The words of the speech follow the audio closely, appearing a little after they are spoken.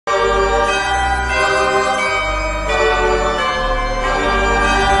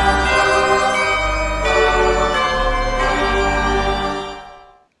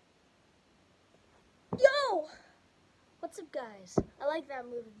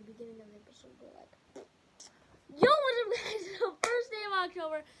go to the beginning of the episode, go like, yo, what's up, guys? It's the first day of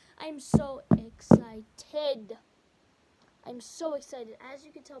October. I'm so excited. I'm so excited, as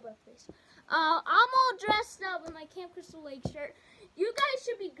you can tell by my face. I'm all dressed up in my Camp Crystal Lake shirt. You guys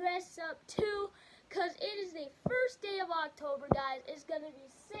should be dressed up too, because it is the first day of October, guys. It's going to be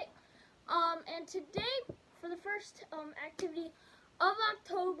sick. And today, for the first activity of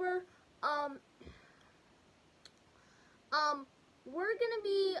October, we're going to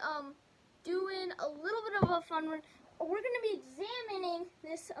be doing a little bit of a fun one. We're going to be examining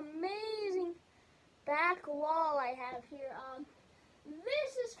this amazing back wall I have here.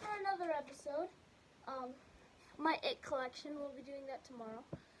 This is for another episode. My It collection. We'll be doing that tomorrow.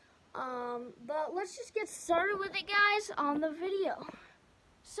 But let's just get started with it, guys, on the video.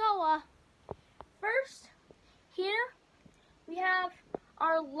 So, first, here we have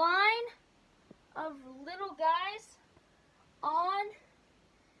our line of little guys on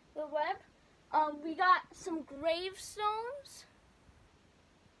the web. We got some gravestones.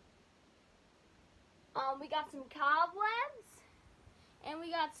 We got some cobwebs, and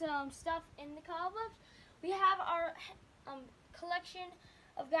we got some stuff in the cobwebs. We have our collection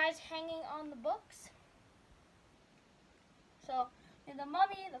of guys hanging on the books. So, in the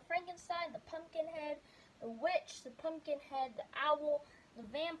mummy, the Frankenstein, the pumpkinhead, the witch, the pumpkinhead, the owl, the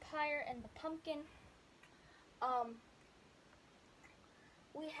vampire, and the pumpkin.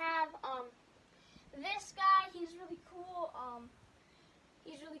 We have this guy. He's really cool.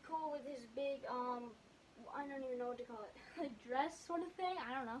 He's really cool with his big I don't even know what to call it, like dress sort of thing.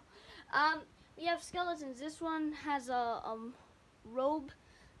 I don't know. We have skeletons. This one has a robe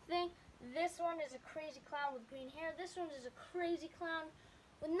thing. This one is a crazy clown with green hair. This one is a crazy clown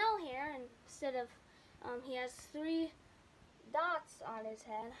with no hair, and instead of he has 3 dots on his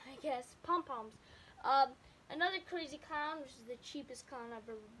head, I guess, pom-poms. Another crazy clown, which is the cheapest clown I've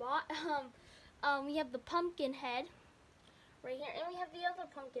ever bought. We have the pumpkin head right here, and we have the other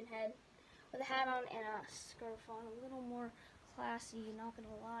pumpkin head with a hat on and a scarf on, a little more classy, not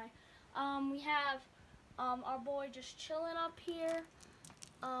gonna lie. We have our boy just chilling up here.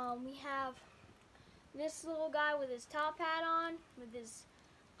 We have this little guy with his top hat on, with his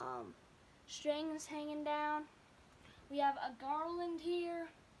strings hanging down. We have a garland here,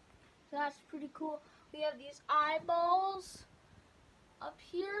 so that's pretty cool. We have these eyeballs up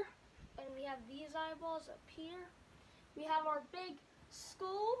here, and we have these eyeballs up here. We have our big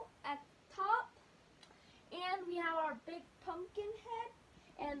skull at the top, and we have our big pumpkin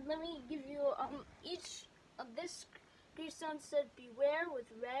head. And let me give you each of this gravestone said beware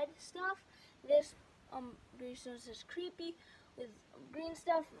with red stuff. This gravestone says creepy with green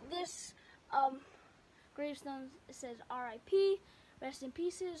stuff. This gravestone says R.I.P. rest in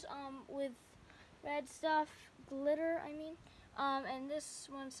pieces with red stuff, glitter, I mean. And this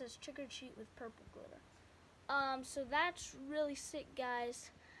one says trick or treat with purple glitter. So that's really sick,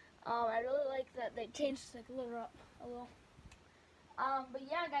 guys. I really like that they changed the glitter up a little. But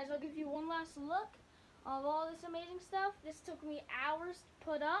yeah, guys, I'll give you one last look of all this amazing stuff. This took me hours to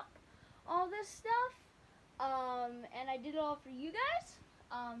put up all this stuff. And I did it all for you guys,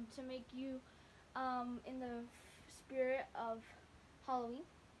 to make you in the spirit of Halloween.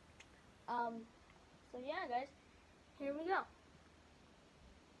 So yeah, guys, here we go.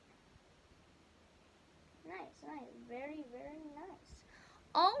 Nice, nice, very, very nice.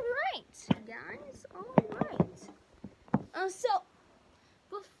 All right, guys, all right. So,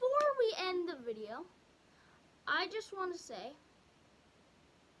 before we end the video, I just want to say,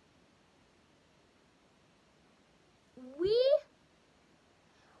 we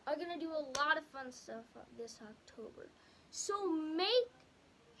are going to do a lot of fun stuff this October. So make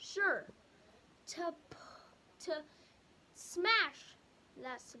sure to smash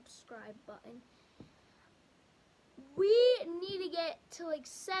that subscribe button. We need to get to like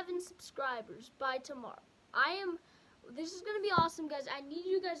 7 subscribers by tomorrow. This is going to be awesome, guys. I need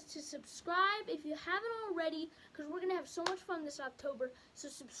you guys to subscribe if you haven't already, because we're going to have so much fun this October. So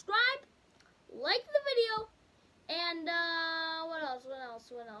subscribe, like the video, and what else?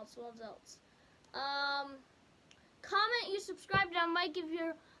 Comment you subscribed. I might give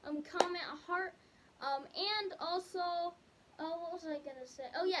your comment a heart. And also, what was I gonna say?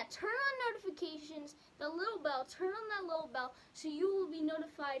 Oh yeah, turn on notifications, the little bell. Turn on that little bell so you will be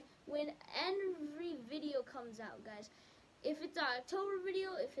notified when every video comes out, guys. If it's an October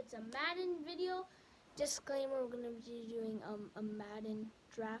video, if it's a Madden video, disclaimer, we're gonna be doing a Madden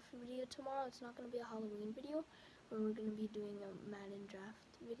draft video tomorrow. It's not gonna be a Halloween video, but we're gonna be doing a Madden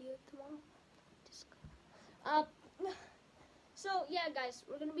draft video tomorrow. Disclaimer. So yeah, guys,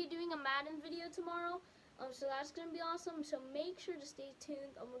 we're gonna be doing a Madden video tomorrow. So that's going to be awesome. So make sure to stay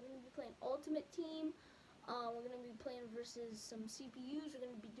tuned. We're going to be playing Ultimate Team. We're going to be playing versus some CPUs. We're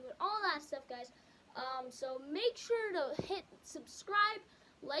going to be doing all that stuff, guys. So make sure to hit subscribe,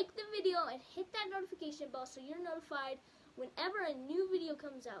 like the video, and hit that notification bell so you're notified whenever a new video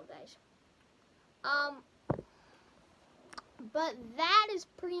comes out, guys. But that is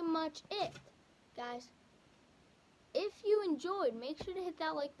pretty much it, guys. If you enjoyed, make sure to hit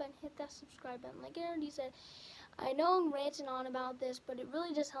that like button, hit that subscribe button. Like I already said, I know I'm ranting on about this, but it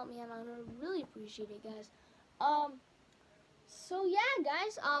really just helped me out. I really appreciate it, guys. So yeah,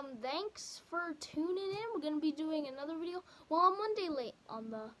 guys, thanks for tuning in. We're gonna be doing another video. Well, I'm one day late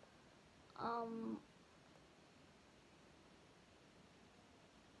on the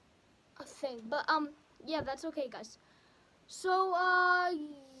thing, but yeah, that's okay, guys. So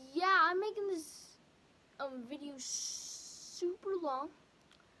yeah, I'm making this video super long,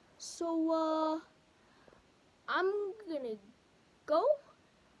 so I'm gonna go,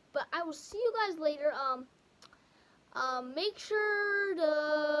 but I will see you guys later. Make sure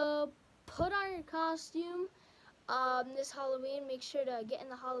to put on your costume this Halloween. Make sure to get in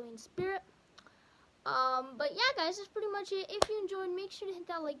the Halloween spirit. But yeah, guys, that's pretty much it. If you enjoyed, make sure to hit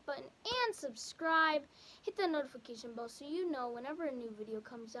that like button and subscribe. Hit that notification bell so you know whenever a new video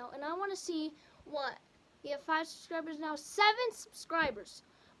comes out. And I want to see what. We have 5 subscribers now, 7 subscribers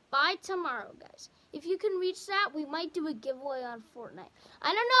by tomorrow, guys. If you can reach that, we might do a giveaway on Fortnite.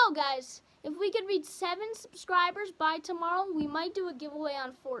 I don't know, guys. If we could reach 7 subscribers by tomorrow, we might do a giveaway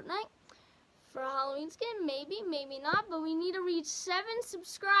on Fortnite for a Halloween skin. Maybe, maybe not, but we need to reach 7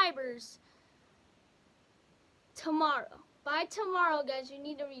 subscribers tomorrow. By tomorrow, guys, you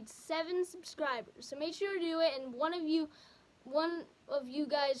need to reach 7 subscribers. So make sure to do it, and one of you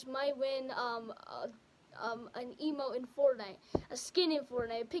guys might win an emote in Fortnite, a skin in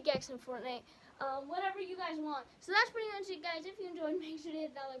Fortnite, a pickaxe in Fortnite, whatever you guys want. So that's pretty much it, guys. If you enjoyed, make sure to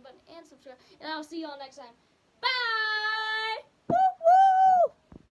hit that like button and subscribe, and I'll see you all next time.